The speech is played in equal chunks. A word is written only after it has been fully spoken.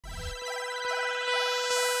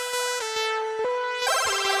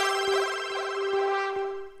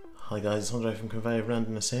Hi guys, it's Andre from Conveyor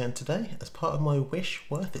Randomness here, and today, as part of my Wish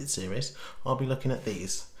Worth It series, I'll be looking at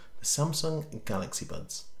these, the Samsung Galaxy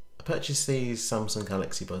Buds. I purchased these Samsung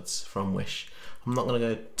Galaxy Buds from Wish. I'm not going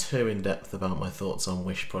to go too in depth about my thoughts on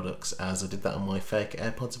Wish products, as I did that on my fake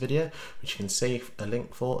AirPods video, which you can see a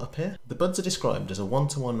link for up here. The buds are described as a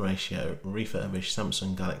 1-to-1 ratio refurbished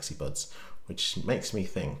Samsung Galaxy Buds, which makes me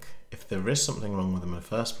think, if there is something wrong with them in the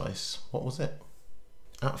first place, what was it?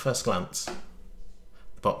 At first glance,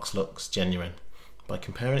 box looks genuine. By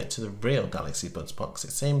comparing it to the real Galaxy Buds box,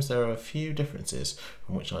 it seems there are a few differences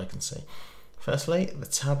from which I can see. Firstly, the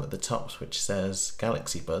tab at the top which says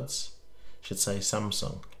Galaxy Buds should say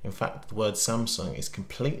Samsung. In fact, the word Samsung is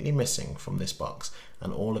completely missing from this box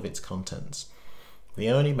and all of its contents. The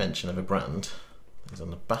only mention of a brand is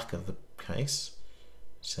on the back of the case.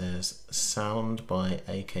 It says Sound by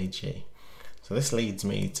AKG. So this leads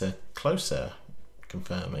me to closer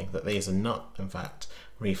confirming that these are not, in fact,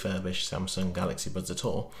 refurbished Samsung Galaxy Buds at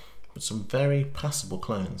all, but some very passable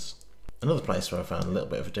clones. Another place where I found a little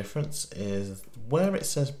bit of a difference is where it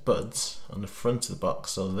says Buds on the front of the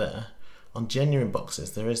box, or there, on genuine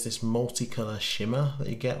boxes there is this multicolour shimmer that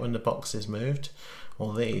you get when the box is moved,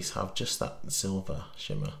 while these have just that silver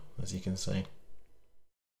shimmer, as you can see.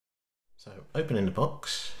 So opening the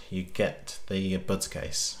box, you get the Buds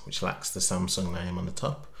case, which lacks the Samsung name on the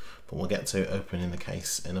top, but we'll get to opening the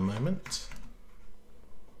case in a moment.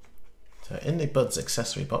 So in the Buds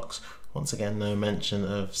accessory box, once again no mention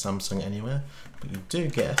of Samsung anywhere, but you do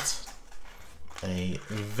get a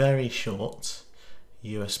very short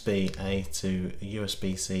USB-A to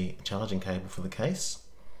USB-C charging cable for the case.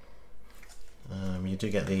 You do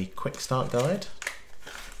get the quick start guide,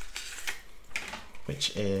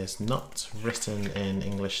 which is not written in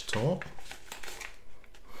English at all.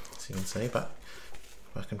 As you can see, back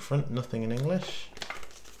and front, nothing in English.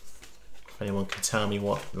 If anyone can tell me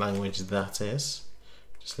what language that is,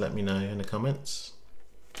 just let me know in the comments.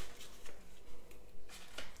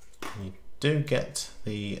 You do get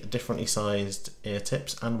the differently sized ear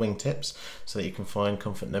tips and wing tips so that you can find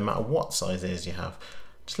comfort no matter what size ears you have.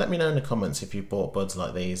 Just let me know in the comments if you bought buds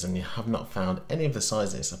like these and you have not found any of the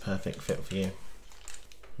sizes a perfect fit for you.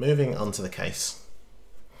 Moving on to the case.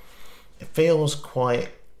 It feels quite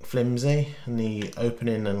flimsy, and the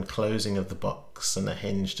opening and closing of the box and the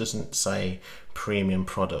hinge doesn't say premium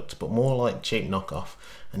product, but more like cheap knockoff,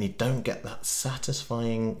 and you don't get that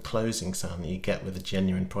satisfying closing sound that you get with a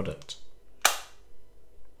genuine product.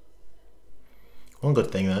 One good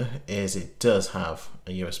thing though is it does have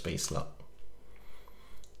a USB slot.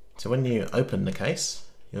 So when you open the case,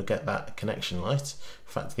 you'll get that connection light.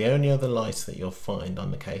 In fact, the only other light that you'll find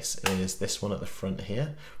on the case is this one at the front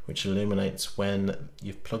here, which illuminates when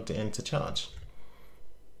you've plugged it in to charge.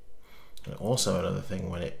 And also another thing,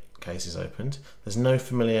 when the case is opened, there's no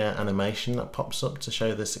familiar animation that pops up to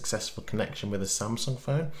show the successful connection with a Samsung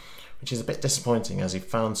phone, which is a bit disappointing, as you've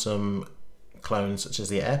found some clones such as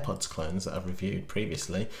the AirPods clones that I've reviewed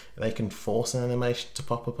previously, they can force an animation to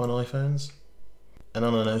pop up on iPhones. And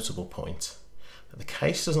on a notable point, the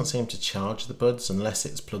case doesn't seem to charge the buds unless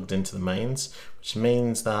it's plugged into the mains, which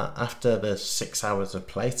means that after the 6 hours of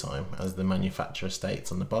playtime, as the manufacturer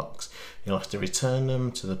states on the box, you'll have to return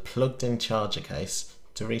them to the plugged in charger case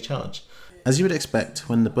to recharge. As you would expect,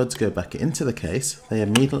 when the buds go back into the case, they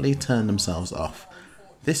immediately turn themselves off.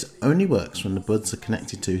 This only works when the buds are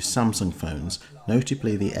connected to Samsung phones,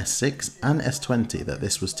 notably the S6 and S20 that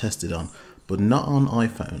this was tested on, but not on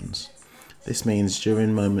iPhones. This means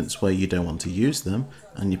during moments where you don't want to use them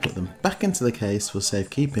and you put them back into the case for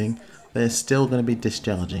safekeeping, they're still going to be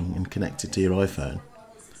discharging and connected to your iPhone.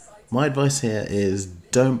 My advice here is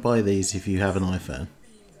don't buy these if you have an iPhone.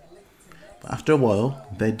 But after a while,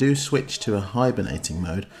 they do switch to a hibernating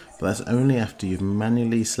mode, but that's only after you've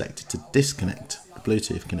manually selected to disconnect the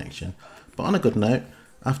Bluetooth connection. But on a good note,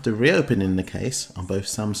 after reopening the case on both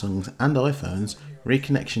Samsungs and iPhones,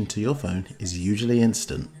 reconnection to your phone is usually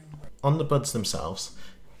instant. On the buds themselves,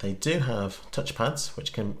 they do have touchpads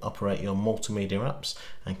which can operate your multimedia apps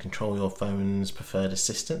and control your phone's preferred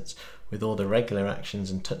assistants. With all the regular actions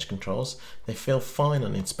and touch controls, they feel fine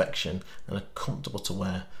on inspection and are comfortable to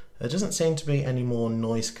wear. There doesn't seem to be any more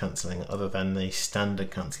noise cancelling other than the standard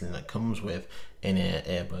cancelling that comes with in-ear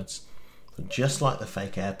earbuds. But just like the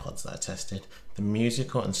fake AirPods that I tested, the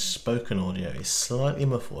musical and spoken audio is slightly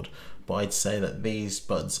muffled, but I'd say that these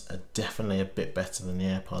buds are definitely a bit better than the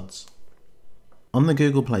AirPods. On the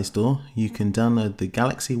Google Play Store, you can download the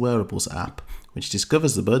Galaxy Wearables app, which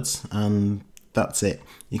discovers the buds, and that's it.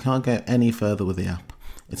 You can't go any further with the app.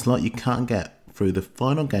 It's like you can't get through the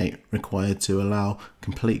final gate required to allow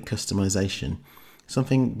complete customization.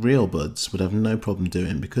 something real buds would have no problem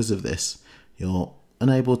doing. Because of this, you're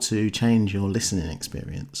unable to change your listening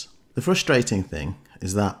experience. The frustrating thing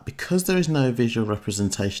is that because there is no visual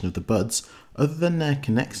representation of the buds other than their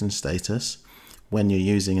connection status when you're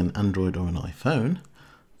using an Android or an iPhone,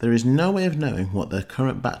 there is no way of knowing what their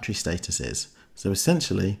current battery status is. So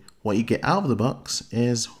essentially, what you get out of the box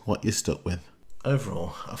is what you're stuck with.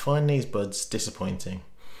 Overall, I find these buds disappointing,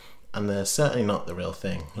 and they're certainly not the real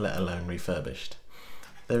thing, let alone refurbished.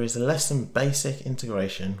 There is a less than basic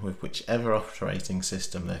integration with whichever operating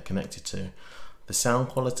system they're connected to. The sound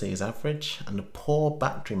quality is average, and the poor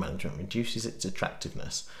battery management reduces its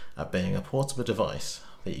attractiveness at being a portable device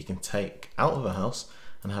that you can take out of the house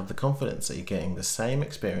and have the confidence that you're getting the same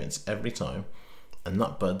experience every time, and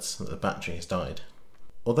not buds that the battery has died.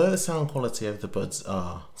 Although the sound quality of the buds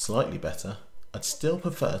are slightly better, I'd still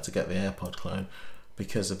prefer to get the AirPod clone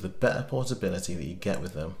because of the better portability that you get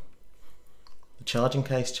with them. The charging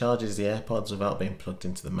case charges the AirPods without being plugged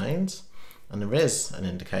into the mains, and there is an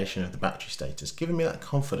indication of the battery status, giving me that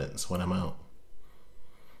confidence when I'm out.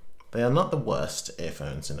 They are not the worst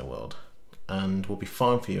earphones in the world, and will be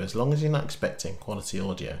fine for you as long as you're not expecting quality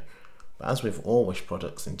audio. But as with all Wish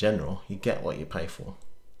products in general, you get what you pay for.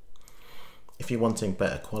 If you're wanting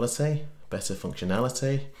better quality, better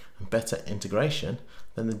functionality, and better integration,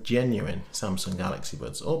 then the genuine Samsung Galaxy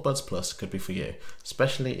Buds or Buds Plus could be for you,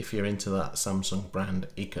 especially if you're into that Samsung brand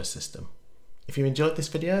ecosystem. If you enjoyed this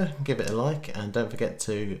video, give it a like, and don't forget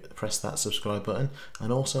to press that subscribe button,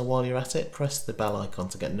 and also while you're at it, press the bell icon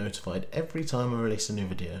to get notified every time I release a new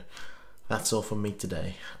video. That's all from me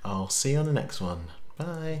today. I'll see you on the next one.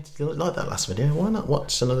 Bye. Did you like that last video? Why not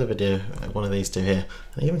watch another video, one of these two here,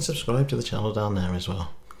 and even subscribe to the channel down there as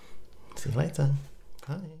well. See you later.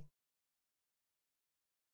 Bye.